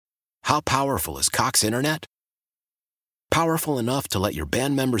How powerful is Cox Internet? Powerful enough to let your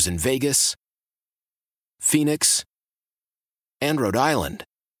band members in Vegas, Phoenix, and Rhode Island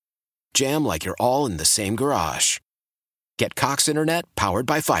jam like you're all in the same garage. Get Cox Internet powered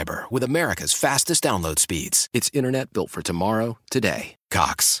by fiber with America's fastest download speeds. It's internet built for tomorrow, today.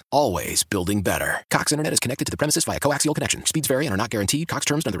 Cox, always building better. Cox Internet is connected to the premises via coaxial connection. Speeds vary and are not guaranteed. Cox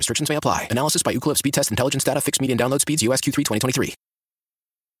terms and other restrictions may apply. Analysis by Ookla Speed Test Intelligence Data. Fixed median download speeds. US Q3 2023.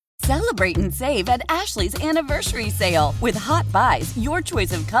 Celebrate and save at Ashley's Anniversary Sale. With Hot Buys, your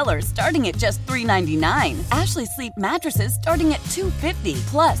choice of colors starting at just $3.99. Ashley Sleep mattresses starting at $2.50.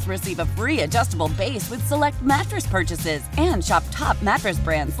 Plus, receive a free adjustable base with select mattress purchases. And shop top mattress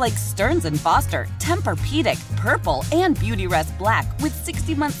brands like Stearns & Foster, Tempur-Pedic, Purple, and Beautyrest Black with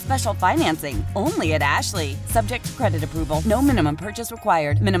 60-month special financing. Only at Ashley. Subject to credit approval. No minimum purchase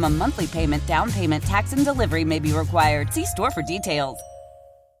required. Minimum monthly payment, down payment, tax, and delivery may be required. See store for details.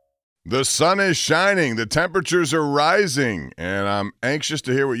 The sun is shining, the temperatures are rising, and I'm anxious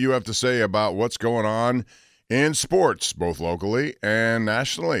to hear what you have to say about what's going on in sports, both locally and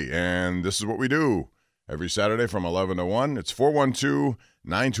nationally. And this is what we do every Saturday from 11 to 1. It's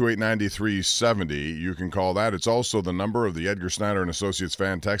 412-928-9370. You can call that. It's also the number of the Edgar Snyder & Associates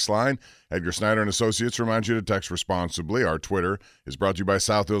fan text line. Edgar Snyder & Associates reminds you to text responsibly. Our Twitter is brought to you by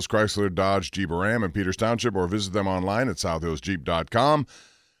South Hills Chrysler, Dodge, Jeep, Ram in Peters Township, or visit them online at southhillsjeep.com.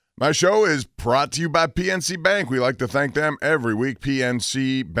 My show is brought to you by PNC Bank. We like to thank them every week.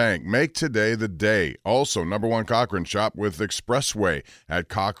 PNC Bank. Make today the day. Also, number one Cochran shop with Expressway at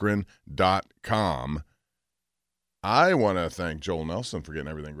Cochran.com. I want to thank Joel Nelson for getting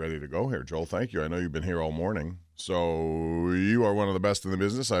everything ready to go here. Joel, thank you. I know you've been here all morning. So you are one of the best in the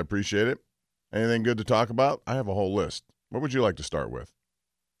business. I appreciate it. Anything good to talk about? I have a whole list. What would you like to start with?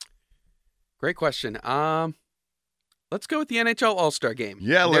 Great question. Let's go with the NHL All-Star Game.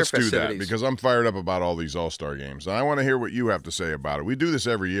 Yeah, let's do that because I'm fired up about all these All-Star games. And I want to hear what you have to say about it. We do this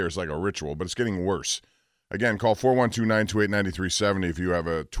every year. It's like a ritual, but it's getting worse. Again, call 412-928-9370 if you have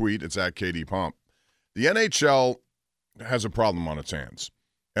a tweet. It's at KD Pump. The NHL has a problem on its hands.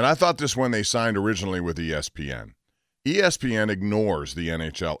 And I thought this when they signed originally with ESPN. ESPN ignores the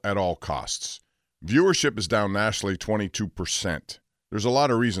NHL at all costs. Viewership is down nationally 22%. There's a lot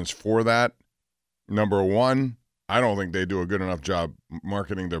of reasons for that. Number one, I don't think they do a good enough job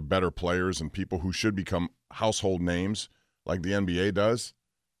marketing their better players and people who should become household names like the NBA does.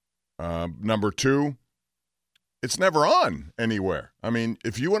 Number two, it's never on anywhere. I mean,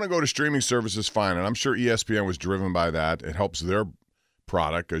 if you want to go to streaming services, fine. And I'm sure ESPN was driven by that. It helps their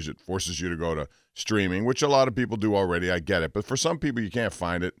product because it forces you to go to streaming, which a lot of people do already. I get it. But for some people, you can't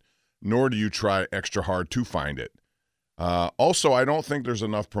find it, nor do you try extra hard to find it. Also, I don't think there's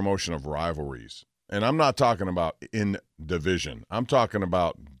enough promotion of rivalries. And I'm not talking about in division. I'm talking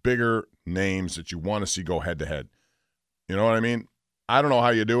about bigger names that you want to see go head-to-head. You know what I mean? I don't know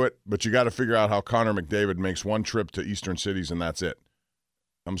how you do it, but you got to figure out how Connor McDavid makes one trip to Eastern cities and that's it.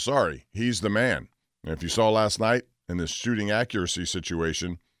 I'm sorry. He's the man. And if you saw last night in this shooting accuracy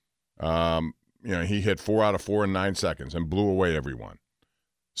situation, he hit 4 out of 4 in 9 seconds and blew away everyone.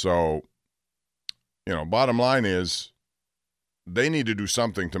 So, bottom line is, they need to do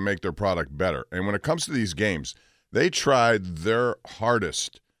something to make their product better. And when it comes to these games, they tried their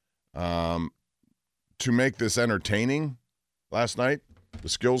hardest to make this entertaining last night, the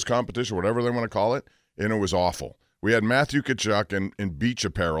skills competition, whatever they want to call it, and it was awful. We had Matthew Tkachuk in beach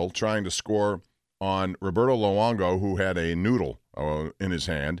apparel trying to score on Roberto Luongo, who had a noodle in his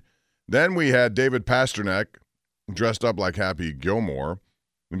hand. Then we had David Pastrnak dressed up like Happy Gilmore.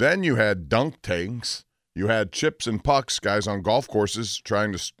 Then you had dunk tanks. You had chips and pucks, guys on golf courses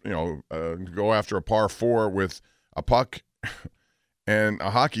trying to, go after a par 4 with a puck and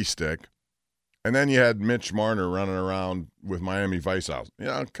a hockey stick. And then you had Mitch Marner running around with Miami Vice House.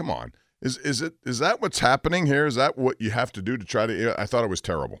 Come on. Is that what's happening here? Is that what you have to do to try to? I thought it was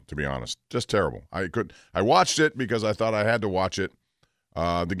terrible, to be honest. Just terrible. I watched it because I thought I had to watch it.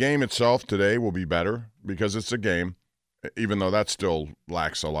 The game itself today will be better because it's a game, even though that still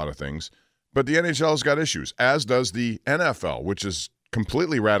lacks a lot of things. But the NHL's got issues, as does the NFL, which has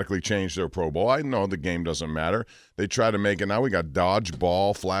completely radically changed their Pro Bowl. I know the game doesn't matter. They try to make it now. We got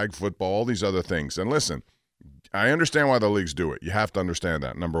dodgeball, flag football, all these other things. And listen, I understand why the leagues do it. You have to understand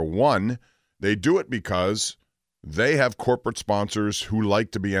that. Number one, they do it because they have corporate sponsors who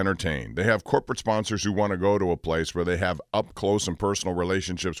like to be entertained. They have corporate sponsors who want to go to a place where they have up-close and personal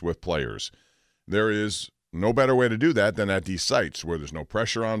relationships with players. There is no better way to do that than at these sites where there's no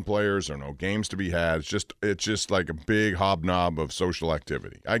pressure on players or no games to be had. It's just like a big hobnob of social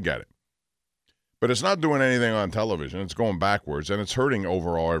activity. I get it. But it's not doing anything on television. It's going backwards, and it's hurting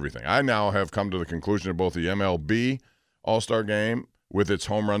overall everything. I now have come to the conclusion of both the MLB All-Star Game with its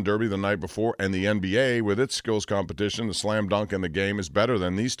home run derby the night before and the NBA with its skills competition, the slam dunk in the game is better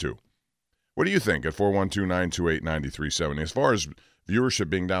than these two. What do you think at 412-928-9370? As far as viewership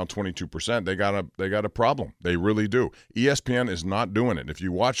being down 22%, they got a problem. They really do. ESPN is not doing it. If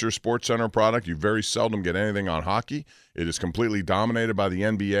you watch your SportsCenter product, you very seldom get anything on hockey. It is completely dominated by the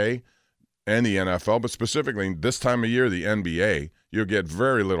NBA and the NFL, but specifically this time of year, the NBA, you'll get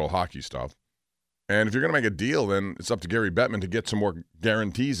very little hockey stuff. And if you're going to make a deal, then it's up to Gary Bettman to get some more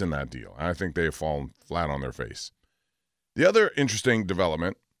guarantees in that deal. I think they have fallen flat on their face. The other interesting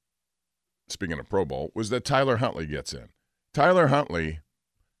development, speaking of Pro Bowl, was that Tyler Huntley gets in. Tyler Huntley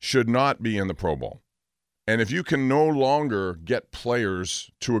should not be in the Pro Bowl. And if you can no longer get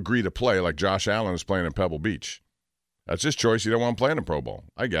players to agree to play, like Josh Allen is playing in Pebble Beach, that's his choice. He don't want to play in a Pro Bowl.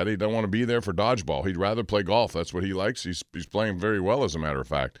 I get it. He don't want to be there for dodgeball. He'd rather play golf. That's what he likes. He's playing very well, as a matter of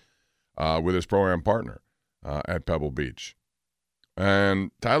fact, with his pro-am partner at Pebble Beach. And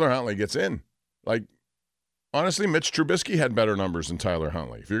Tyler Huntley gets in. Like, honestly, Mitch Trubisky had better numbers than Tyler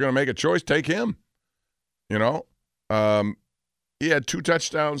Huntley. If you're going to make a choice, take him. You know? He had 2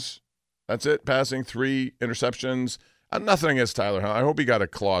 touchdowns. That's it. Passing, 3 interceptions. Nothing against Tyler Huntley. I hope he got a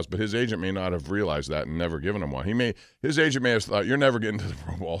clause, but his agent may not have realized that and never given him one. His agent may have thought, you're never getting to the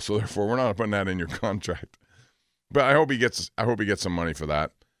Pro Bowl, so therefore we're not putting that in your contract. But I hope he gets some money for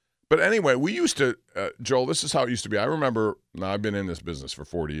that. But anyway, we used to, Joel, this is how it used to be. I remember, now I've been in this business for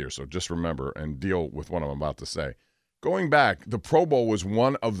 40 years, so just remember and deal with what I'm about to say. Going back, the Pro Bowl was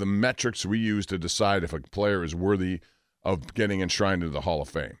one of the metrics we used to decide if a player is worthy of getting enshrined into the Hall of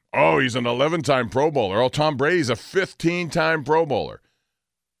Fame. Oh, he's an 11-time Pro Bowler. Oh, Tom Brady's a 15-time Pro Bowler.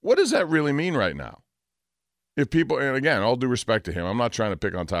 What does that really mean right now? If people, and again, all due respect to him, I'm not trying to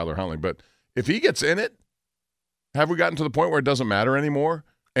pick on Tyler Huntley, but if he gets in it, have we gotten to the point where it doesn't matter anymore?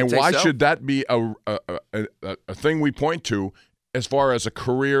 And why should that be a thing we point to as far as a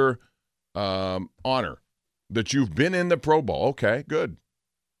career honor? That you've been in the Pro Bowl. Okay, good.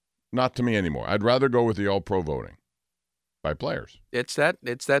 Not to me anymore. I'd rather go with the All-Pro voting by players. It's that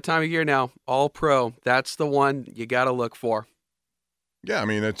time of year now. All-Pro. That's the one you got to look for. Yeah, I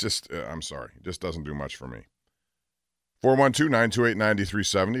mean, it's just, I'm sorry. It just doesn't do much for me.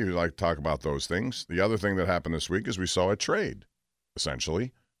 412-928-9370 if you'd like to talk about those things. The other thing that happened this week is we saw a trade,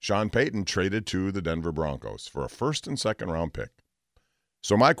 essentially. Sean Payton traded to the Denver Broncos for a first and second round pick.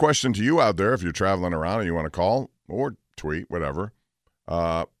 So my question to you out there, if you're traveling around and you want to call or tweet, whatever,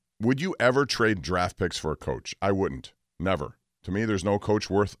 would you ever trade draft picks for a coach? I wouldn't. Never. To me, there's no coach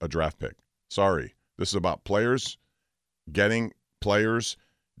worth a draft pick. Sorry. This is about players, getting players.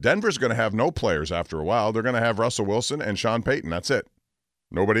 Denver's going to have no players after a while. They're going to have Russell Wilson and Sean Payton. That's it.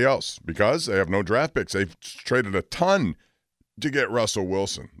 Nobody else because they have no draft picks. They've traded a ton to get Russell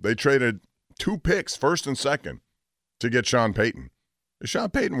Wilson. They traded 2 picks, first and second, to get Sean Payton. Is Sean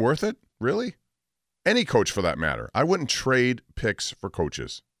Payton worth it? Really? Any coach for that matter. I wouldn't trade picks for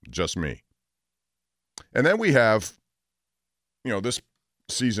coaches. Just me. And then we have, this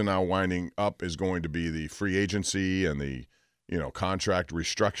season now winding up is going to be the free agency and the, contract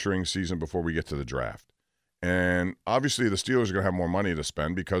restructuring season before we get to the draft. And obviously the Steelers are going to have more money to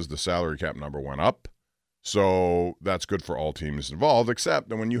spend because the salary cap number went up. So that's good for all teams involved, except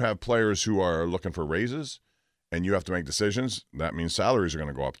that when you have players who are looking for raises and you have to make decisions, that means salaries are going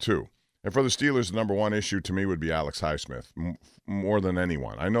to go up too. And for the Steelers, the number one issue to me would be Alex Highsmith, more than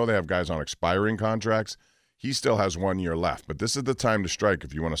anyone. I know they have guys on expiring contracts. He still has 1 year left, but this is the time to strike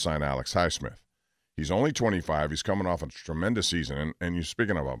if you want to sign Alex Highsmith. He's only 25. He's coming off a tremendous season. And you're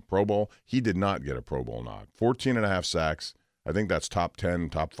speaking of a Pro Bowl, he did not get a Pro Bowl nod. 14.5 sacks. I think that's top 10,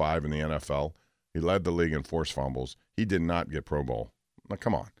 top 5 in the NFL. He led the league in forced fumbles. He did not get Pro Bowl. Now,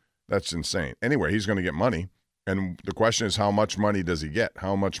 come on. That's insane. Anyway, he's going to get money. And the question is, how much money does he get?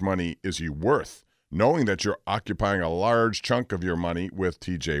 How much money is he worth? Knowing that you're occupying a large chunk of your money with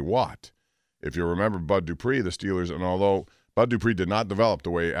T.J. Watt. If you remember Bud Dupree, the Steelers, and although Bud Dupree did not develop the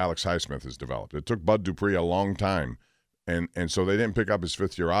way Alex Highsmith has developed, it took Bud Dupree a long time. And so they didn't pick up his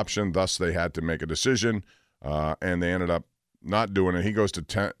fifth-year option. Thus, they had to make a decision, and they ended up not doing it. He goes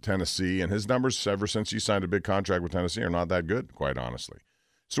to Tennessee, and his numbers ever since he signed a big contract with Tennessee are not that good, quite honestly.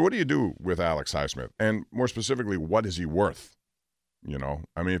 So what do you do with Alex Highsmith? And more specifically, what is he worth?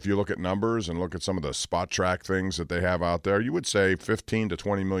 I mean, if you look at numbers and look at some of the spot track things that they have out there, you would say 15 to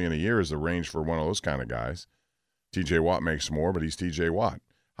 20 million a year is the range for one of those kind of guys. T.J. Watt makes more, but he's T.J. Watt.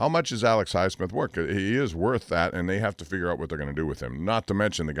 How much is Alex Highsmith worth? He is worth that, and they have to figure out what they're going to do with him, not to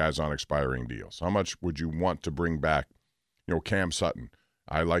mention the guys on expiring deals. How much would you want to bring back, Cam Sutton?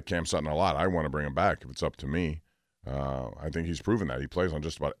 I like Cam Sutton a lot. I want to bring him back if it's up to me. I think he's proven that. He plays on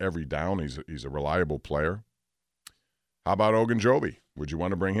just about every down. He's a reliable player. How about Ogunjobi? Would you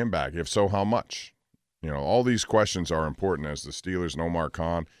want to bring him back? If so, how much? All these questions are important as the Steelers and Omar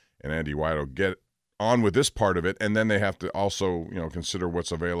Khan and Andy Weidel get on with this part of it, and then they have to also, consider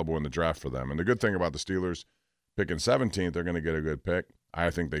what's available in the draft for them. And the good thing about the Steelers picking 17th, they're going to get a good pick. I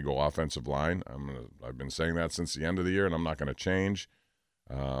think they go offensive line. I've been saying that since the end of the year, and I'm not going to change.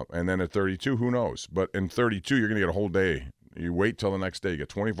 And then at 32, who knows? But in 32, you're going to get a whole day. You wait till the next day. You get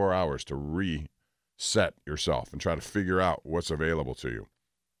 24 hours to reset yourself and try to figure out what's available to you.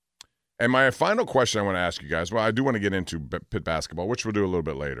 And my final question I want to ask you guys, well, I do want to get into Pitt basketball, which we'll do a little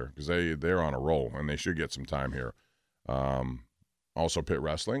bit later because they're on a roll, and they should get some time here. Also, Pitt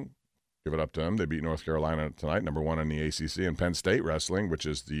wrestling, give it up to them. They beat North Carolina tonight, number 1 in the ACC. And Penn State wrestling, which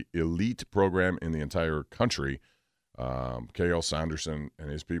is the elite program in the entire country. K.L. Sanderson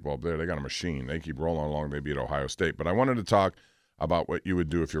and his people up there, they got a machine. They keep rolling along. They beat Ohio State. But I wanted to talk about what you would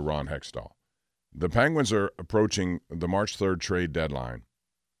do if you're Ron Hextall. The Penguins are approaching the March 3rd trade deadline.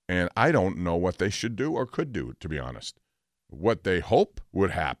 And I don't know what they should do or could do, to be honest. What they hope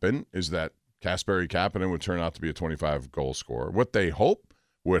would happen is that Kasperi Kapanen would turn out to be a 25-goal scorer. What they hope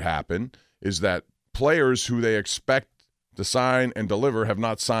would happen is that players who they expect to sign and deliver have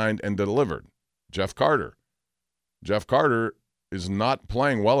not signed and delivered. Jeff Carter. Jeff Carter is not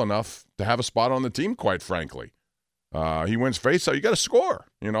playing well enough to have a spot on the team, quite frankly. He wins faceoff. You got to score,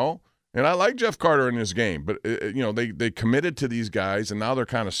 And I like Jeff Carter in this game, but, they committed to these guys, and now they're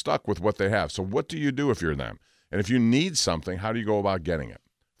kind of stuck with what they have. So what do you do if you're them? And if you need something, how do you go about getting it?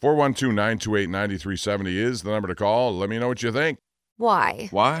 412-928-9370 is the number to call. Let me know what you think. Why?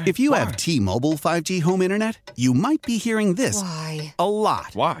 Why? If you have T-Mobile 5G home internet, you might be hearing this Why? a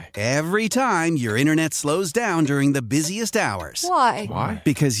lot. Why? Every time your internet slows down during the busiest hours. Why? Why?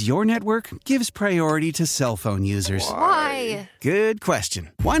 Because your network gives priority to cell phone users. Why? Good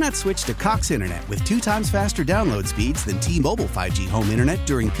question. Why not switch to Cox Internet with 2 times faster download speeds than T-Mobile 5G home internet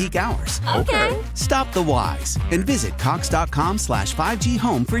during peak hours? Okay. Stop the whys and visit cox.com/5G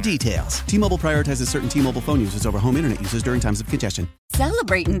home for details. T-Mobile prioritizes certain T-Mobile phone users over home internet users during times of congestion.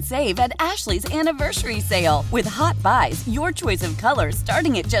 Celebrate and save at Ashley's Anniversary Sale. With Hot Buys, your choice of colors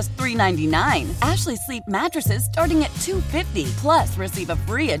starting at just $3.99. Ashley Sleep mattresses starting at $2.50. Plus, receive a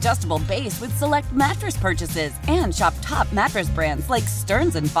free adjustable base with select mattress purchases. And shop top mattress brands like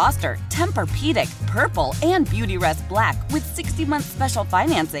Stearns & Foster, Tempur-Pedic, Purple, and Beautyrest Black with 60-month special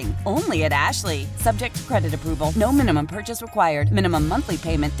financing. Only at Ashley. Subject to credit approval. No minimum purchase required. Minimum monthly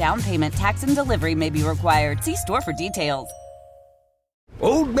payment, down payment, tax, and delivery may be required. See store for details.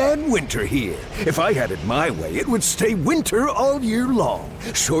 Old Man Winter here. If I had it my way, it would stay winter all year long.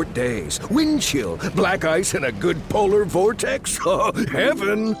 Short days, wind chill, black ice, and a good polar vortex. Oh,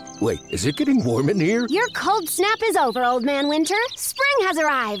 heaven! Wait, is it getting warm in here? Your cold snap is over, Old Man Winter. Spring has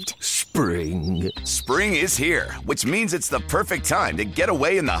arrived. Spring. Spring is here, which means it's the perfect time to get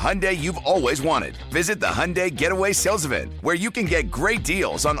away in the Hyundai you've always wanted. Visit the Hyundai Getaway Sales Event, where you can get great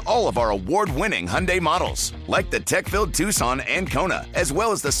deals on all of our award-winning Hyundai models, like the tech-filled Tucson and Kona, as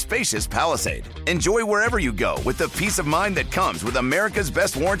well as the spacious Palisade. Enjoy wherever you go with the peace of mind that comes with America's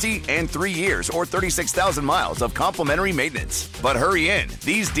best warranty and 3 years or 36,000 miles of complimentary maintenance. But hurry in,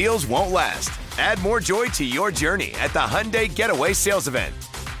 these deals won't last. Add more joy to your journey at the Hyundai Getaway Sales Event.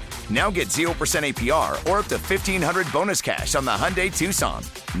 Now get 0% APR or up to $1,500 bonus cash on the Hyundai Tucson.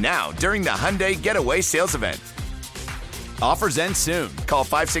 Now, during the Hyundai Getaway Sales Event. Offers end soon. Call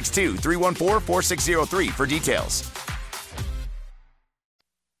 562-314-4603 for details.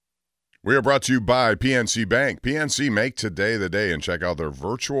 We are brought to you by PNC Bank. PNC, make today the day and check out their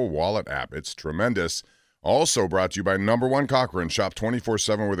virtual wallet app. It's tremendous. Also brought to you by Number One Cochrane. Shop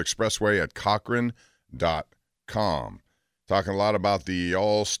 24/7 with Expressway at Cochrane.com. Talking a lot about the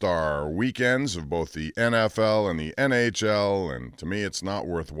All-Star Weekends of both the NFL and the NHL, and to me it's not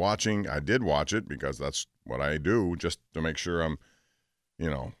worth watching. I did watch it because that's what I do, just to make sure I'm,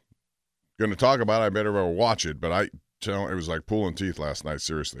 going to talk about it. I better watch it, but it was like pulling teeth last night,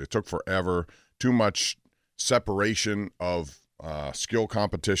 seriously. It took forever, too much separation of skill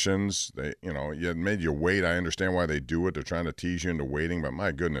competitions. It made you wait. I understand why they do it. They're trying to tease you into waiting, but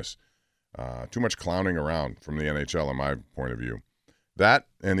my goodness. Too much clowning around from the NHL, in my point of view. That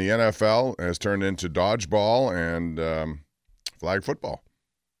and the NFL has turned into dodgeball and flag football.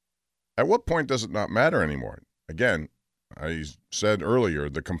 At what point does it not matter anymore? Again, I said earlier,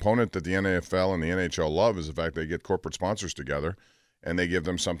 the component that the NFL and the NHL love is the fact they get corporate sponsors together and they give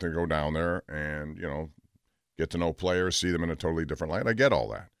them something to go down there and, get to know players, see them in a totally different light. I get all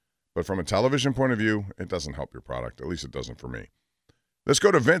that. But from a television point of view, it doesn't help your product. At least it doesn't for me. Let's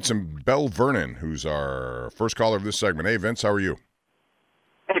go to Vince in Bell Vernon, who's our first caller of this segment. Hey, Vince, how are you?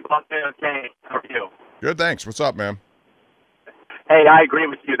 Hey, Bob. Okay. How are you? Good, thanks. What's up, man? Hey, I agree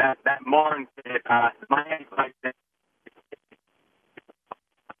with you. That Martin kid, Miami.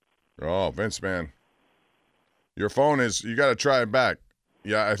 Oh, Vince, man. Your phone is, you got to try it back.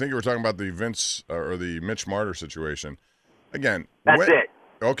 Yeah, I think you were talking about the Vince or the Mitch Martyr situation. Again. That's it.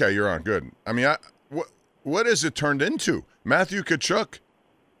 Okay, you're on. Good. I mean, what has it turned into? Matthew Tkachuk,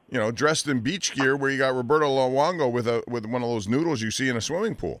 dressed in beach gear where you got Roberto Luongo with one of those noodles you see in a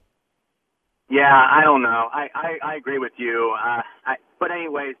swimming pool. Yeah, I don't know. I agree with you. But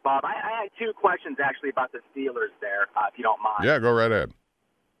anyways, Bob, I had two questions actually about the Steelers there, if you don't mind. Yeah, go right ahead.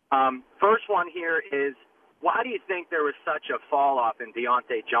 First one here is, why do you think there was such a fall-off in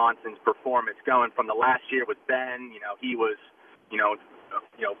Deontay Johnson's performance going from the last year with Ben? He was,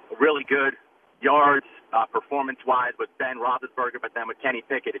 really good yards performance-wise with Ben Roethlisberger, but then with Kenny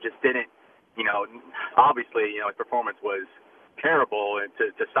Pickett, it just didn't, obviously, his performance was terrible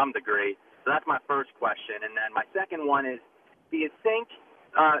to some degree. So that's my first question. And then my second one is, do you think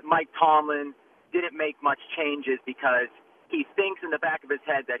Mike Tomlin didn't make much changes because he thinks in the back of his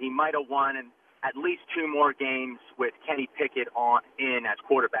head that he might have won at least two more games with Kenny Pickett in as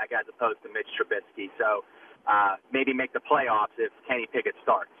quarterback as opposed to Mitch Trubisky? So maybe make the playoffs if Kenny Pickett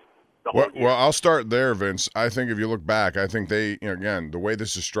starts. Well, I'll start there, Vince. I think if you look back, I think they, again, the way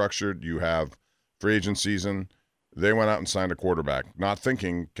this is structured, you have free agent season. They went out and signed a quarterback, not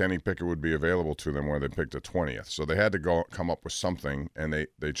thinking Kenny Pickett would be available to them where they picked the 20th. So they had to come up with something, and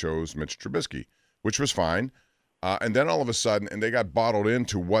they chose Mitch Trubisky, which was fine. And then all of a sudden, and they got bottled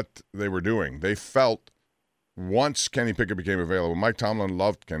into what they were doing. They felt once Kenny Pickett became available, Mike Tomlin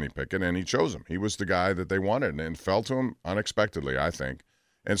loved Kenny Pickett, and he chose him. He was the guy that they wanted, and fell to him unexpectedly, I think.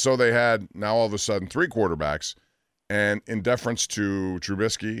 And so they had now all of a sudden three quarterbacks, and in deference to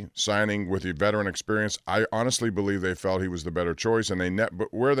Trubisky signing with the veteran experience, I honestly believe they felt he was the better choice. And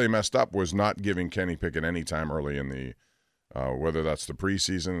but where they messed up was not giving Kenny Pickett any time early in the whether that's the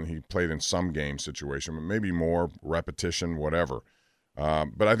preseason, he played in some game situation, but maybe more repetition, whatever.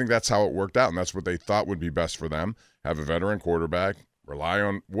 But I think that's how it worked out, and that's what they thought would be best for them. Have a veteran quarterback, rely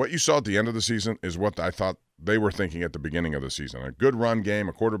on what you saw at the end of the season is what I thought they were thinking at the beginning of the season. A good run game,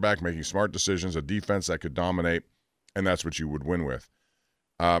 a quarterback making smart decisions, a defense that could dominate, and that's what you would win with.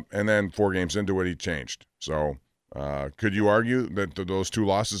 And then 4 games into it, he changed. So could you argue that those 2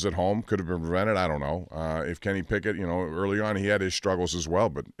 losses at home could have been prevented? I don't know. If Kenny Pickett, early on he had his struggles as well,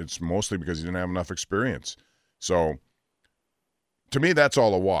 but it's mostly because he didn't have enough experience. So to me, that's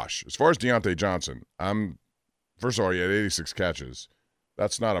all a wash. As far as Deontay Johnson, first of all, he had 86 catches.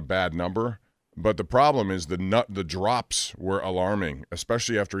 That's not a bad number. But the problem is the drops were alarming,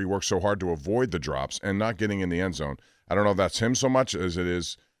 especially after he worked so hard to avoid the drops and not getting in the end zone. I don't know if that's him so much as it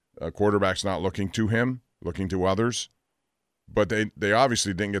is quarterbacks not looking to him, looking to others. But they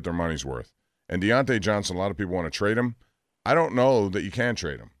obviously didn't get their money's worth. And Deontay Johnson, a lot of people want to trade him. I don't know that you can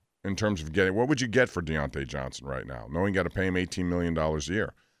trade him in terms of getting – what would you get for Deontay Johnson right now, knowing you got to pay him $18 million a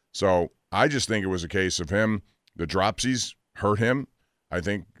year? So I just think it was a case of him, the dropsies hurt him. I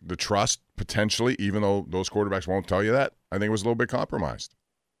think the trust potentially, even though those quarterbacks won't tell you that, I think it was a little bit compromised.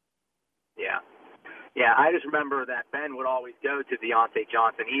 Yeah, I just remember that Ben would always go to Deontay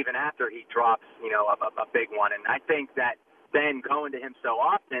Johnson even after he drops, a big one. And I think that Ben going to him so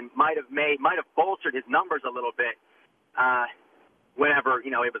often might have bolstered his numbers a little bit whenever,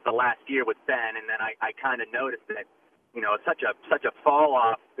 it was the last year with Ben. And then I kind of noticed that, such a fall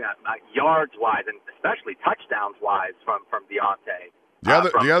off yards-wise and especially touchdowns-wise from Deontay.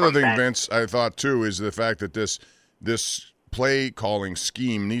 The other thing, Vince, I thought too, is the fact that this play calling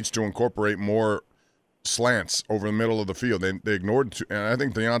scheme needs to incorporate more slants over the middle of the field. They ignored, and I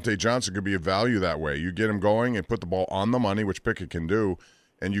think Deontay Johnson could be of value that way. You get him going and put the ball on the money, which Pickett can do,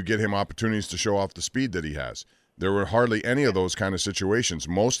 and you get him opportunities to show off the speed that he has. There were hardly any of those kind of situations.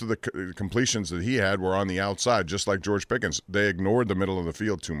 Most of the completions that he had were on the outside, just like George Pickens. They ignored the middle of the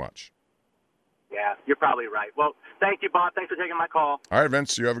field too much. Yeah, you're probably right. Well, thank you, Bob. Thanks for taking my call. All right,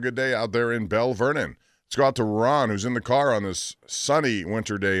 Vince, you have a good day out there in Bell Vernon. Let's go out to Ron, who's in the car on this sunny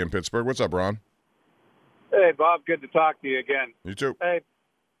winter day in Pittsburgh. What's up, Ron? Hey, Bob. Good to talk to you again. You too. Hey,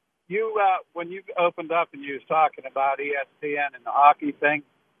 you when you opened up and you was talking about ESPN and the hockey thing,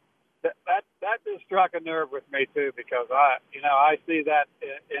 that just struck a nerve with me too, because I see that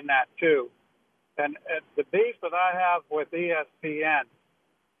in that too. And the beef that I have with ESPN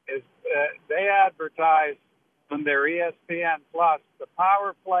is they advertise on their ESPN Plus, the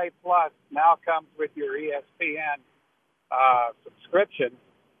Power Play Plus now comes with your ESPN subscription,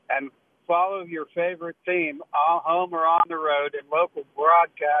 and follow your favorite team, home or on the road, and local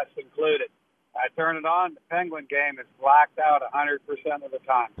broadcasts included. I turn it on, the Penguin game is blacked out 100% of the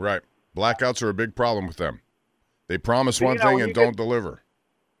time. Right. Blackouts are a big problem with them. They promise one thing and don't deliver.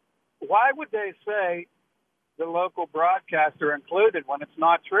 Why would they say the local broadcasts are included when it's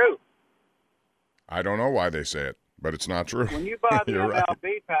not true? I don't know why they say it, but it's not true. When you buy the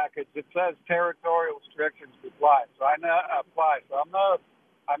MLB package, it says territorial restrictions apply. So I know So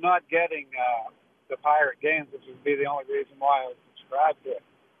I'm not getting the Pirate games, which would be the only reason why I would subscribe to it.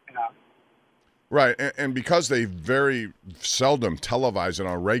 You know. Right, and because they very seldom televise it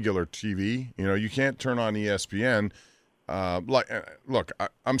on regular TV, you can't turn on ESPN. Look,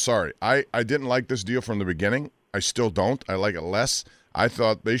 I'm sorry. I didn't like this deal from the beginning. I still don't. I like it less. I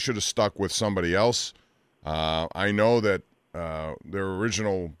thought they should have stuck with somebody else. I know that their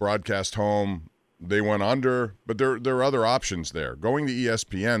original broadcast home, they went under, but there are other options there. Going to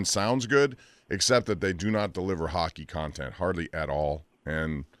ESPN sounds good, except that they do not deliver hockey content, hardly at all.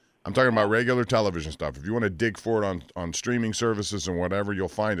 And I'm talking about regular television stuff. If you want to dig for it on streaming services and whatever, you'll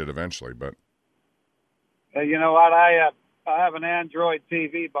find it eventually. But you know what? I have an Android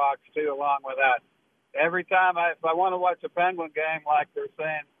TV box, too, along with that. Every time if I want to watch a Penguin game, like they're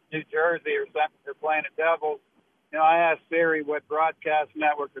saying New Jersey or something, they're playing the Devils, I ask Siri what broadcast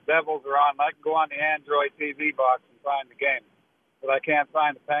network the Devils are on. I can go on the Android TV box and find the game. But I can't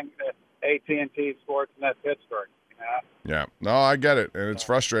find the AT&T Sportsnet Pittsburgh. Yeah. No, I get it. And it's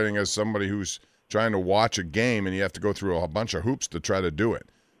frustrating as somebody who's trying to watch a game and you have to go through a bunch of hoops to try to do it.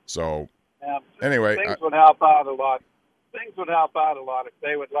 So, anyway. Things would help out a lot. Things would help out a lot if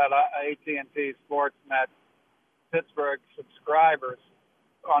they would let AT&T Sportsnet Pittsburgh subscribers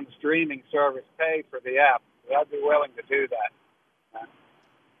on the streaming service pay for the app. I'd be willing to do that.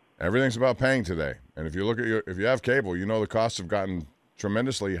 Everything's about paying today. And if you look at if you have cable, the costs have gotten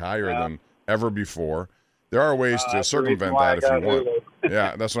tremendously higher than ever before. There are ways to circumvent that if you want.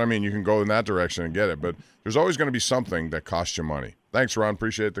 Yeah, that's what I mean. You can go in that direction and get it. But there's always going to be something that costs you money. Thanks, Ron.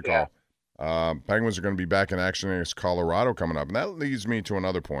 Appreciate the call. Penguins are going to be back in action against Colorado coming up. And that leads me to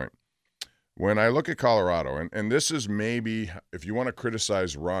another point. When I look at Colorado, and this is maybe, if you want to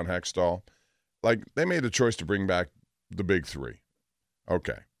criticize Ron Hextall, they made the choice to bring back the big three.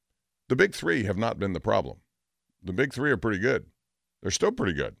 Okay. The big three have not been the problem. The big three are pretty good. They're still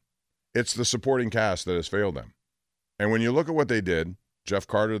pretty good. It's the supporting cast that has failed them. And when you look at what they did, Jeff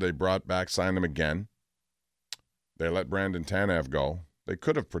Carter, they brought back, signed him again. They let Brandon Tanev go. They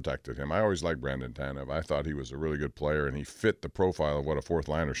could have protected him. I always liked Brandon Tanev. I thought he was a really good player, and he fit the profile of what a fourth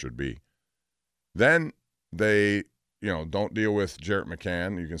liner should be. Then they, don't deal with Jarrett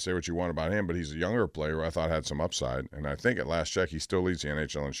McCann. You can say what you want about him, but he's a younger player who I thought had some upside. And I think at last check, he still leads the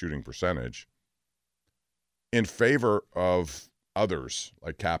NHL in shooting percentage. In favor of others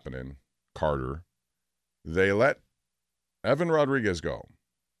like Kapanen, Carter, they let Evan Rodriguez go.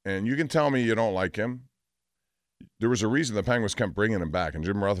 And you can tell me you don't like him. There was a reason the Penguins kept bringing him back, and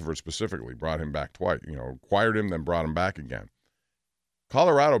Jim Rutherford specifically brought him back twice. Acquired him, then brought him back again.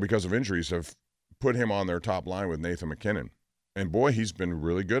 Colorado, because of injuries, have put him on their top line with Nathan MacKinnon. And, boy, he's been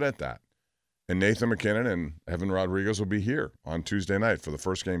really good at that. And Nathan MacKinnon and Evan Rodriguez will be here on Tuesday night for the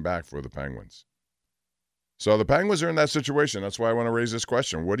first game back for the Penguins. So the Penguins are in that situation. That's why I want to raise this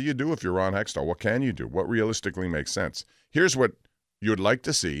question. What do you do if you're Ron Hextall? What can you do? What realistically makes sense? Here's what you'd like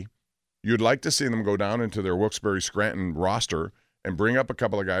to see. You'd like to see them go down into their Wilkes-Barre-Scranton roster and bring up a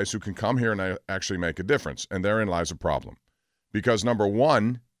couple of guys who can come here and actually make a difference. And therein lies a problem. Because, number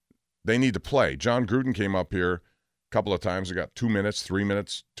one, they need to play. John Gruden came up here a couple of times. He got 2 minutes, 3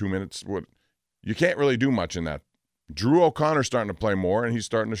 minutes, 2 minutes. You can't really do much in that. Drew O'Connor's starting to play more, and he's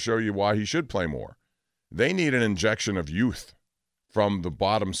starting to show you why he should play more. They need an injection of youth from the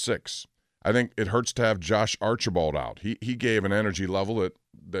bottom six. I think it hurts to have Josh Archibald out. He gave an energy level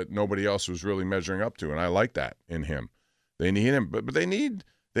that nobody else was really measuring up to, and I like that in him. They need him, but they need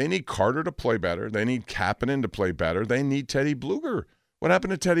Carter to play better. They need Kapanen to play better. They need Teddy Bluger. What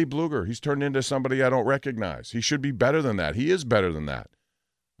happened to Teddy Bluger? He's turned into somebody I don't recognize. He should be better than that. He is better than that.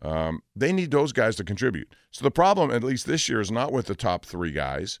 They need those guys to contribute. So the problem, at least this year, is not with the top three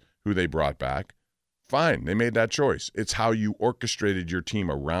guys who they brought back. Fine, they made that choice. It's how you orchestrated your team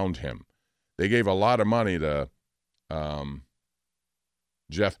around him. They gave a lot of money to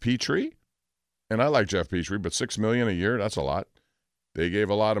Jeff Petrie, and I like Jeff Petrie, but $6 million a year, that's a lot. They gave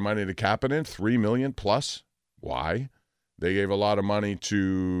a lot of money to Kapanen, $3 million plus. Why? They gave a lot of money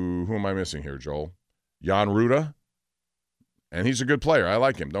to, who am I missing here, Joel? Jan Ruda, and he's a good player. I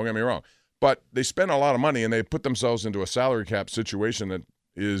like him, don't get me wrong. But they spent a lot of money, and they put themselves into a salary cap situation that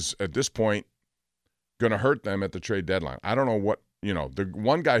is, at this point, going to hurt them at the trade deadline. I don't know what the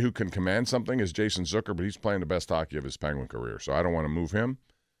one guy who can command something is Jason Zucker, but he's playing the best hockey of his Penguin career, so I don't want to move him.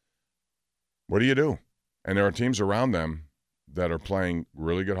 What do you do? And there are teams around them that are playing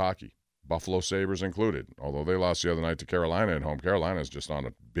really good hockey, Buffalo Sabres included, although they lost the other night to Carolina at home. Carolina's just on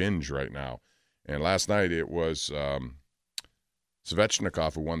a binge right now. And last night it was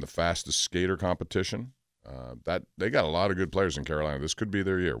Svechnikov who won the fastest skater competition. That they got a lot of good players in Carolina. This could be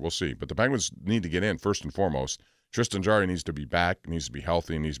their year. We'll see. But the Penguins need to get in first and foremost. Tristan Jarry needs to be back, needs to be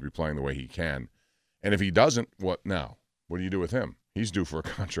healthy, needs to be playing the way he can. And if he doesn't, what now? What do you do with him? He's due for a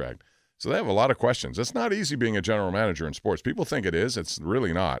contract. So they have a lot of questions. It's not easy being a general manager in sports. People think it is. It's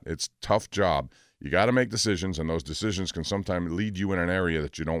really not. It's a tough job. You got to make decisions, and those decisions can sometimes lead you in an area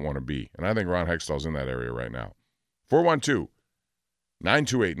that you don't want to be. And I think Ron Hextall's in that area right now.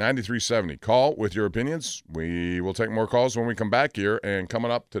 412-928-9370. Call with your opinions. We will take more calls when we come back here. And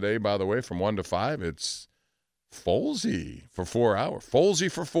coming up today, by the way, from 1 to 5, it's Folsey for 4 hours.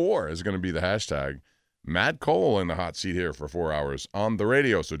 Folsey for 4 is going to be the hashtag. Matt Cole in the hot seat here for 4 hours on the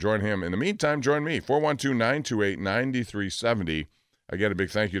radio. So join him. In the meantime, join me. 412-928-9370. Again, a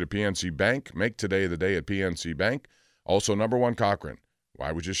big thank you to PNC Bank. Make today the day at PNC Bank. Also, number one, Cochrane.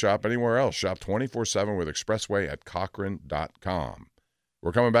 Why would you shop anywhere else? Shop 24/7 with Expressway at Cochrane.com.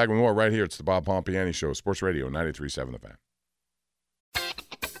 We're coming back with more right here. It's the Bob Pompiani Show, Sports Radio 93.7 The Fan.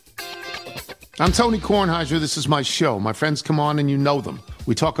 I'm Tony Kornheiser. This is my show. My friends come on and you know them.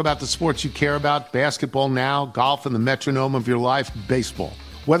 We talk about the sports you care about, basketball now, golf, and the metronome of your life, baseball.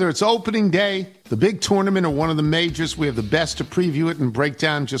 Whether it's opening day, the big tournament, or one of the majors, we have the best to preview it and break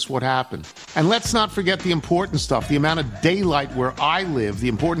down just what happened. And let's not forget the important stuff, the amount of daylight where I live, the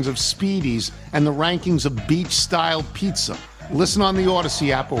importance of speedies, and the rankings of beach-style pizza. Listen on the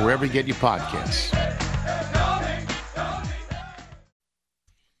Odyssey app or wherever you get your podcasts.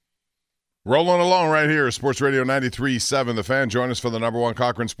 Rolling along right here, Sports Radio 93.7 The Fan. Join us for the number one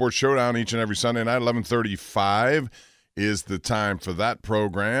Cochrane Sports Showdown each and every Sunday night. 11:35 is the time for that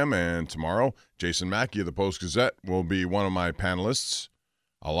program. And tomorrow, Jason Mackey of the Post-Gazette will be one of my panelists,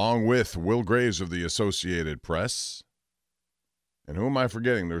 along with Will Graves of the Associated Press. And who am I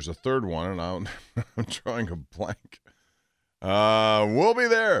forgetting? There's a third one, and I'm drawing a blank. We'll be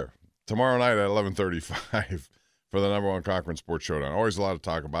there tomorrow night at 11:35. For the number one Cochrane Sports Showdown. Always a lot to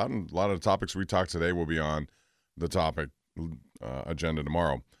talk about, and a lot of the topics we talk today will be on the topic agenda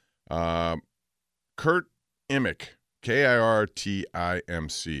tomorrow. Kurt Imick,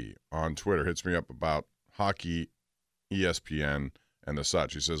 Kirtimc, on Twitter, hits me up about hockey, ESPN, and the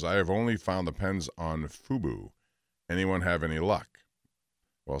such. He says, I have only found the Pens on Fubo. Anyone have any luck?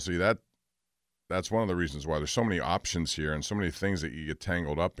 Well, see, that's one of the reasons why there's so many options here and so many things that you get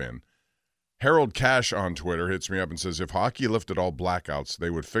tangled up in. Harold Cash on Twitter hits me up and says, if hockey lifted all blackouts, they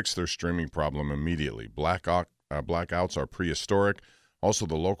would fix their streaming problem immediately. Blackouts are prehistoric. Also,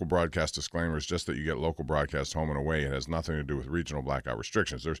 the local broadcast disclaimer is just that you get local broadcast home and away. It has nothing to do with regional blackout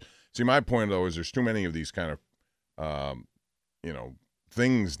restrictions. My point, though, is there's too many of these kind of,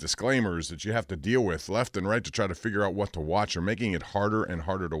 things, disclaimers that you have to deal with left and right to try to figure out what to watch, or making it harder and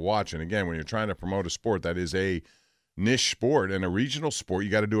harder to watch. And again, when you're trying to promote a sport that is a niche sport and a regional sport, you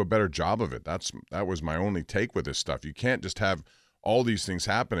got to do a better job of it. That was my only take with this stuff. You can't just have all these things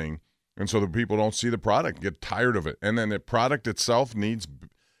happening and so the people don't see the product, get tired of it. And then the product itself needs,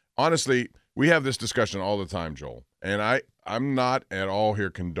 honestly, we have this discussion all the time, Joel, and I'm not at all here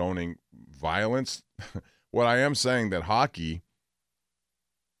condoning violence. What I am saying that hockey,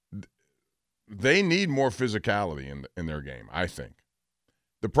 they need more physicality in their game, I think.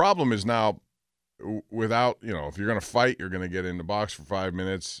 The problem is now, without, if you're going to fight, you're going to get in the box for 5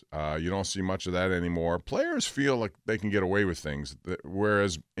 minutes. You don't see much of that anymore. Players feel like they can get away with things,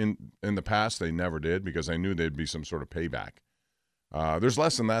 whereas in the past they never did, because they knew there'd be some sort of payback. There's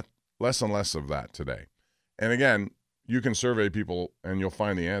less and less of that today. And again, you can survey people and you'll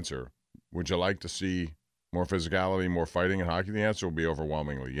find the answer. Would you like to see more physicality, more fighting in hockey? The answer will be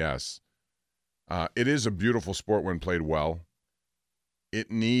overwhelmingly yes. It is a beautiful sport when played well.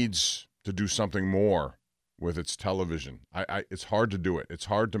 It needs to do something more with its television. It's hard to do it. It's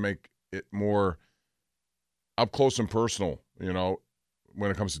hard to make it more up close and personal,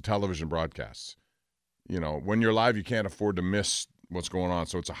 when it comes to television broadcasts. When you're live, you can't afford to miss what's going on.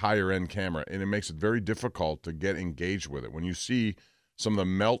 So it's a higher end camera, and it makes it very difficult to get engaged with it. When you see some of the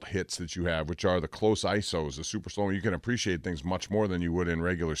melt hits that you have, which are the close ISOs, the super slow, you can appreciate things much more than you would in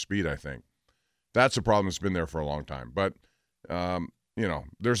regular speed, I think. That's a problem that's been there for a long time. But,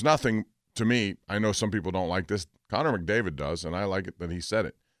 there's nothing, to me, I know some people don't like this. Connor McDavid does, and I like it that he said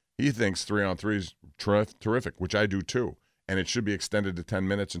it. He thinks 3-on-3 is terrific, which I do too. And it should be extended to 10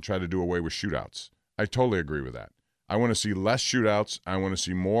 minutes and try to do away with shootouts. I totally agree with that. I want to see less shootouts. I want to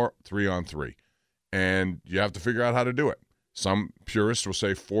see more 3-on-3. And you have to figure out how to do it. Some purists will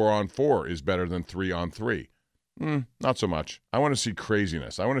say 4-on-4 is better than 3-on-3. Not so much. I want to see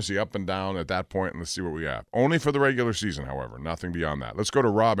craziness. I want to see up and down at that point, and let's see what we have. Only for the regular season, however. Nothing beyond that. Let's go to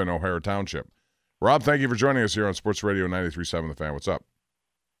Rob in O'Hara Township. Rob, thank you for joining us here on Sports Radio 93.7 The Fan. What's up?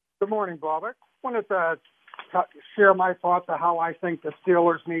 Good morning, Bob. I wanted to share my thoughts on how I think the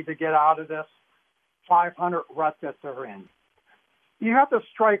Steelers need to get out of this 500 rut that they're in. You have to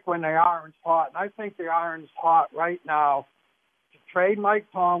strike when the iron's hot, and I think the iron's hot right now to trade Mike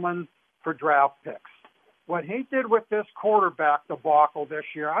Tomlin for draft picks. What he did with this quarterback debacle this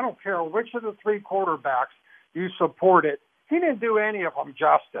year, I don't care which of the three quarterbacks you supported, he didn't do any of them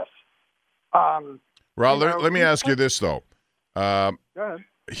justice. Rob, let me ask you this, though. Go ahead.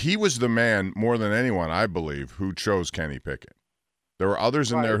 He was the man, more than anyone, I believe, who chose Kenny Pickett. There were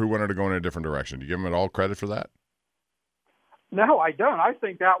others in there who wanted to go in a different direction. Do you give him all credit for that? No, I don't. I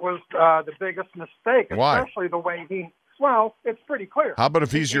think that was the biggest mistake, Why? Especially the way he. Well, it's pretty clear. How about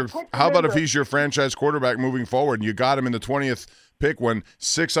if he's your franchise quarterback moving forward, and you got him in the 20th pick when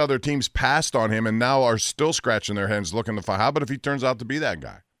 6 other teams passed on him and now are still scratching their heads looking to find? How about if he turns out to be that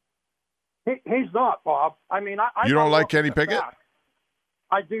guy? He's not, Bob. I mean, I you don't like Kenny Pickett?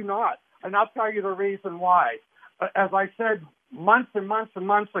 I do not, and I'll tell you the reason why. As I said months and months and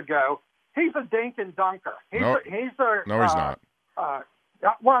months ago, he's a dink and dunker. No, he's not.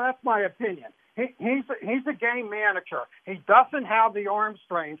 Well, that's my opinion. He's a game manager. He doesn't have the arm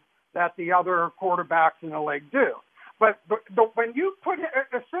strength that the other quarterbacks in the league do. But when you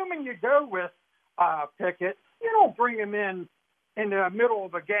assuming you go with Pickett, you don't bring him in the middle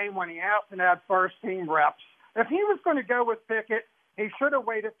of the game when he hasn't had first team reps. If he was going to go with Pickett, he should have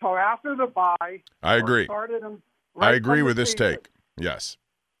waited till after the bye. I agree. I agree with this take. Yes,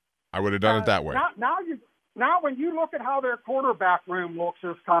 I would have done it that way. Now, when you look at how their quarterback room looks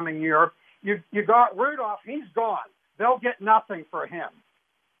this coming year, you got Rudolph. He's gone. They'll get nothing for him.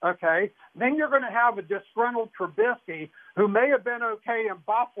 Okay? Then you're going to have a disgruntled Trubisky who may have been okay in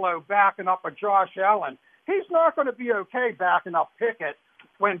Buffalo backing up a Josh Allen. He's not going to be okay backing up Pickett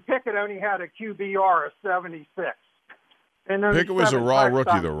when Pickett only had a QBR of 76. Pickett was a raw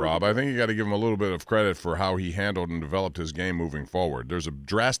rookie, though, Rob. I think you got to give him a little bit of credit for how he handled and developed his game moving forward. There's a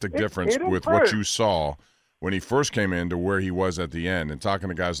drastic difference with what you saw when he first came in to where he was at the end. And talking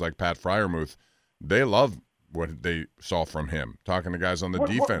to guys like Pat Freiermuth, they love what they saw from him. Talking to guys on the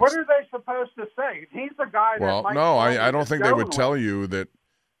defense. What are they supposed to say? He's a guy that Well, no, I don't think they would tell you that,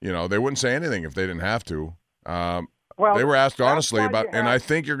 they wouldn't say anything if they didn't have to. They were asked honestly about, and I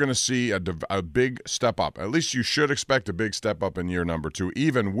think you're going to see a big step up. At least you should expect a big step up in year number 2,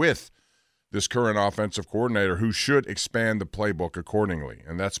 even with this current offensive coordinator who should expand the playbook accordingly.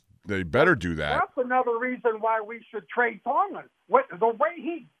 And they better do that. That's another reason why we should trade Tomlin. The way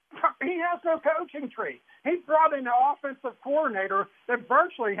he has no coaching tree. He brought in an offensive coordinator that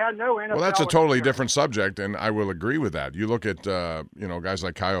virtually had no NFL. Well, that's a totally different subject, and I will agree with that. You look at guys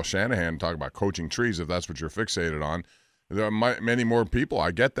like Kyle Shanahan and talk about coaching trees, if that's what you're fixated on. There are many more people.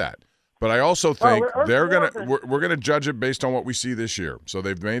 I get that. But I also think we're going to judge it based on what we see this year. So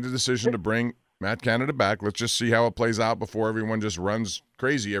they've made the decision to bring Matt Canada back. Let's just see how it plays out before everyone just runs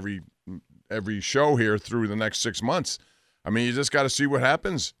crazy every show here through the next 6 months. I mean, you just got to see what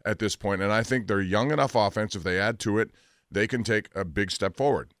happens at this point. And I think they're young enough offense. If they add to it, they can take a big step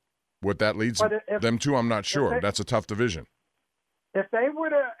forward. What that leads them to, I'm not sure. That's a tough division. If Pickett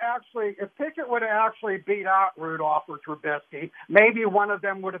would have actually beat out Rudolph or Trubisky, maybe one of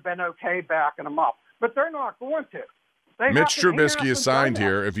them would have been okay backing him up. But they're not going to. Mitch Trubisky is signed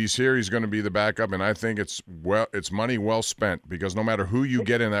here. If he's here, he's going to be the backup, and I think it's money well spent because no matter who you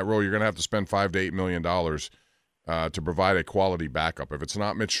get in that role, you're going to have to spend $5 to $8 million to provide a quality backup. If it's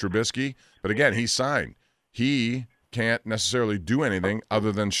not Mitch Trubisky, but again, he's signed. He can't necessarily do anything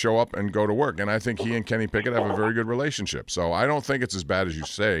other than show up and go to work, and I think he and Kenny Pickett have a very good relationship. So I don't think it's as bad as you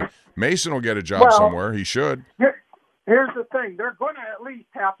say. Mason will get a job somewhere. He should. Here's the thing. They're going to at least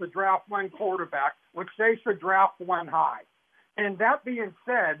have to draft one quarterback, which they should draft one high. And that being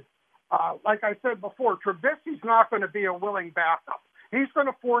said, like I said before, Trubisky's not going to be a willing backup. He's going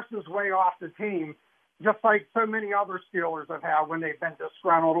to force his way off the team, just like so many other Steelers have had when they've been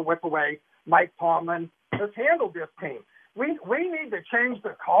disgruntled with the way Mike Tomlin has handled this team. We need to change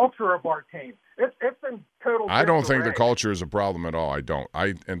the culture of our team. It's in total disarray. I don't think the culture is a problem at all. I don't.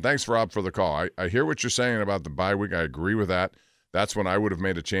 And thanks, Rob, for the call. I hear what you're saying about the bye week. I agree with that. That's when I would have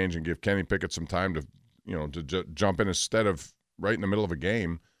made a change and give Kenny Pickett some time to jump in instead of right in the middle of a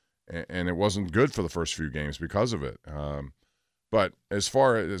game. And it wasn't good for the first few games because of it. But as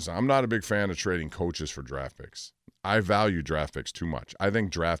far as I'm not a big fan of trading coaches for draft picks. I value draft picks too much. I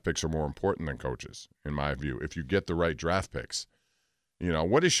think draft picks are more important than coaches, in my view, if you get the right draft picks.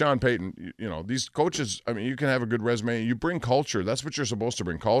 What is Sean Payton? These coaches, you can have a good resume. You bring culture. That's what you're supposed to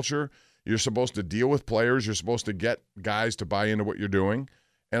bring, culture. You're supposed to deal with players. You're supposed to get guys to buy into what you're doing.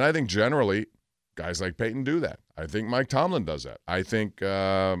 And I think generally guys like Payton do that. I think Mike Tomlin does that. I think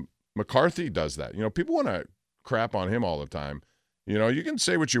McCarthy does that. People want to crap on him all the time. You can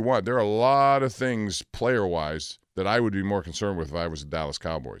say what you want. There are a lot of things player-wise that I would be more concerned with if I was the Dallas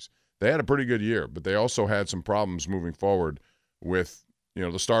Cowboys. They had a pretty good year, but they also had some problems moving forward with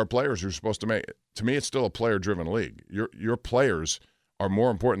the star players who are supposed to make it. To me, it's still a player-driven league. Your players are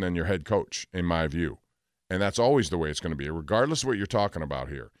more important than your head coach, in my view. And that's always the way it's going to be, regardless of what you're talking about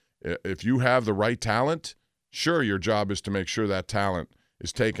here. If you have the right talent, sure, your job is to make sure that talent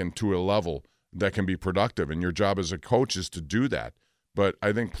is taken to a level that can be productive, and your job as a coach is to do that. But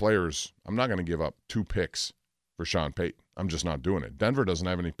I think players, I'm not going to give up 2 picks for Sean Payton. I'm just not doing it. Denver doesn't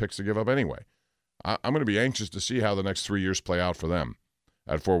have any picks to give up anyway. I'm going to be anxious to see how the next 3 years play out for them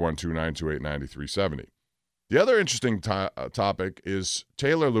at 412-928-9370. The other interesting topic is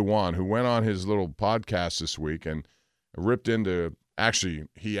Taylor Lewan, who went on his little podcast this week and ripped into – actually,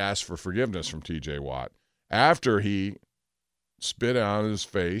 he asked for forgiveness from T.J. Watt. After he spit on his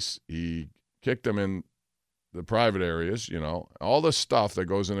face, he kicked him in the private areas, all the stuff that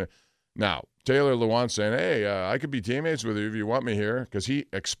goes in it. Now, Taylor Lewan saying, hey, I could be teammates with you if you want me here, because he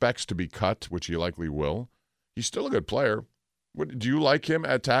expects to be cut, which he likely will. He's still a good player. Do you like him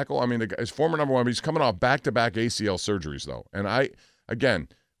at tackle? His former number one, but he's coming off back-to-back ACL surgeries, though. And again,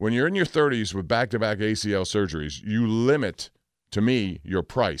 when you're in your 30s with back-to-back ACL surgeries, you limit, to me, your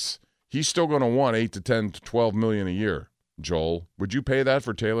price. He's still going to want $8 to $10 to $12 million a year. Joel, would you pay that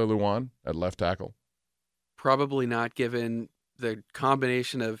for Taylor Lewan at left tackle? Probably not, given the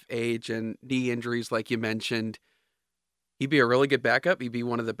combination of age and knee injuries, like you mentioned. He'd be a really good backup. He'd be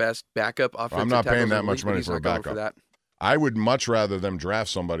one of the best backup offensive tackles. I'm not paying that much money for a backup. I would much rather them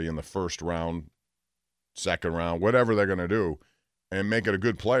draft somebody in the first round, second round, whatever they're going to do, and make it a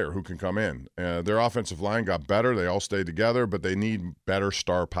good player who can come in. Their offensive line got better. They all stayed together, but they need better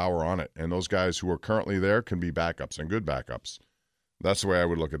star power on it. And those guys who are currently there can be backups and good backups. That's the way I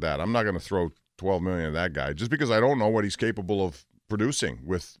would look at that. I'm not going to throw $12 million at that guy just because I don't know what he's capable of producing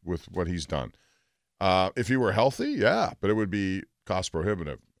with what he's done. If he were healthy, yeah, but it would be cost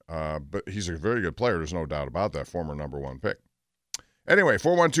prohibitive. But he's a very good player. There's no doubt about that, former number one pick. Anyway,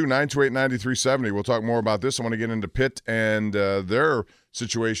 412-928-9370. We'll talk more about this. I want to get into Pitt and their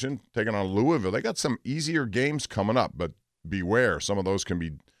situation, taking on Louisville. They got some easier games coming up, but beware. Some of those can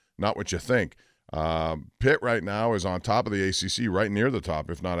be not what you think. Pitt right now is on top of the ACC, right near the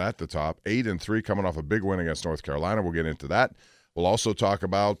top, if not at the top. 8-3 coming off a big win against North Carolina. We'll get into that. We'll also talk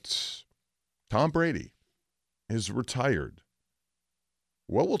about Tom Brady is retired.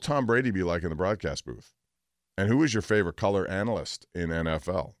 What will Tom Brady be like in the broadcast booth? And who is your favorite color analyst in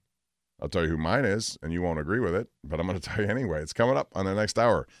NFL? I'll tell you who mine is, and you won't agree with it, but I'm going to tell you anyway. It's coming up on the next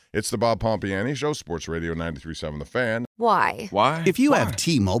hour. It's the Bob Pompiani Show, Sports Radio 93.7 The Fan. Why? Why? If you have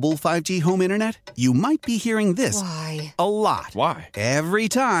T-Mobile 5G home internet, you might be hearing this Why? A lot. Why? Every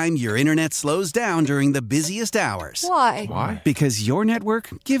time your internet slows down during the busiest hours. Why? Why? Because your network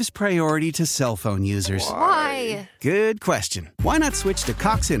gives priority to cell phone users. Why? Good question. Why not switch to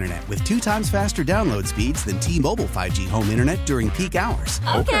Cox Internet with 2 times faster download speeds than T-Mobile 5G home internet during peak hours?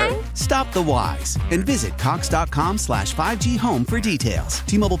 Okay. Stop the whys and visit cox.com/5G home for details.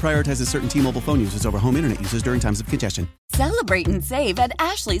 T-Mobile prioritizes certain T-Mobile phone users over home internet users during times of congestion. Celebrate and save at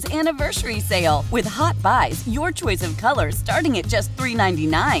Ashley's Anniversary Sale. With Hot Buys, your choice of colors starting at just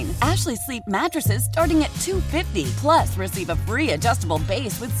 $3.99. Ashley Sleep mattresses starting at $2.50. Plus, receive a free adjustable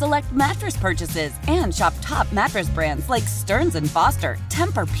base with select mattress purchases. And shop top mattress brands like Stearns & Foster,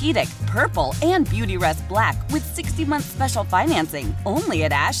 Tempur-Pedic, Purple, and Beautyrest Black with 60-month special financing. Only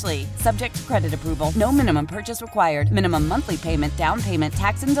at Ashley. Subject to credit approval. No minimum purchase required. Minimum monthly payment, down payment,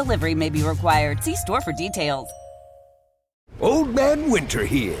 tax, and delivery may be required. See store for details. Old Man Winter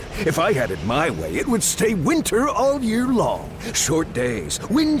here. If I had it my way, it would stay winter all year long. Short days,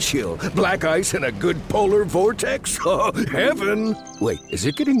 wind chill, black ice, and a good polar vortex. Oh, heaven. Wait, is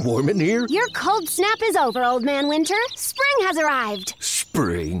it getting warm in here? Your cold snap is over, Old Man Winter. Spring has arrived.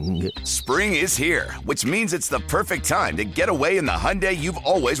 Spring. Spring is here, which means it's the perfect time to get away in the Hyundai you've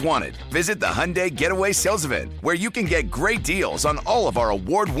always wanted. Visit the Hyundai Getaway Sales Event, where you can get great deals on all of our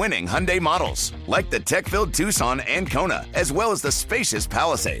award-winning Hyundai models, like the tech-filled Tucson and Kona, as well as the spacious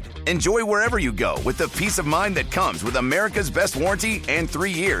Palisade. Enjoy wherever you go with the peace of mind that comes with America's best warranty and 3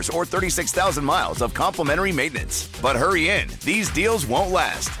 years or 36,000 miles of complimentary maintenance. But hurry in, these deals won't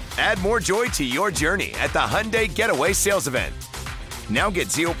last. Add more joy to your journey at the Hyundai Getaway Sales Event. Now get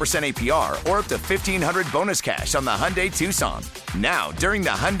 0% APR or up to $1,500 bonus cash on the Hyundai Tucson. Now, during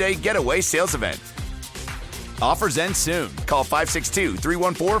the Hyundai Getaway Sales Event. Offers end soon. Call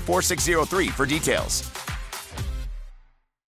 562-314-4603 for details.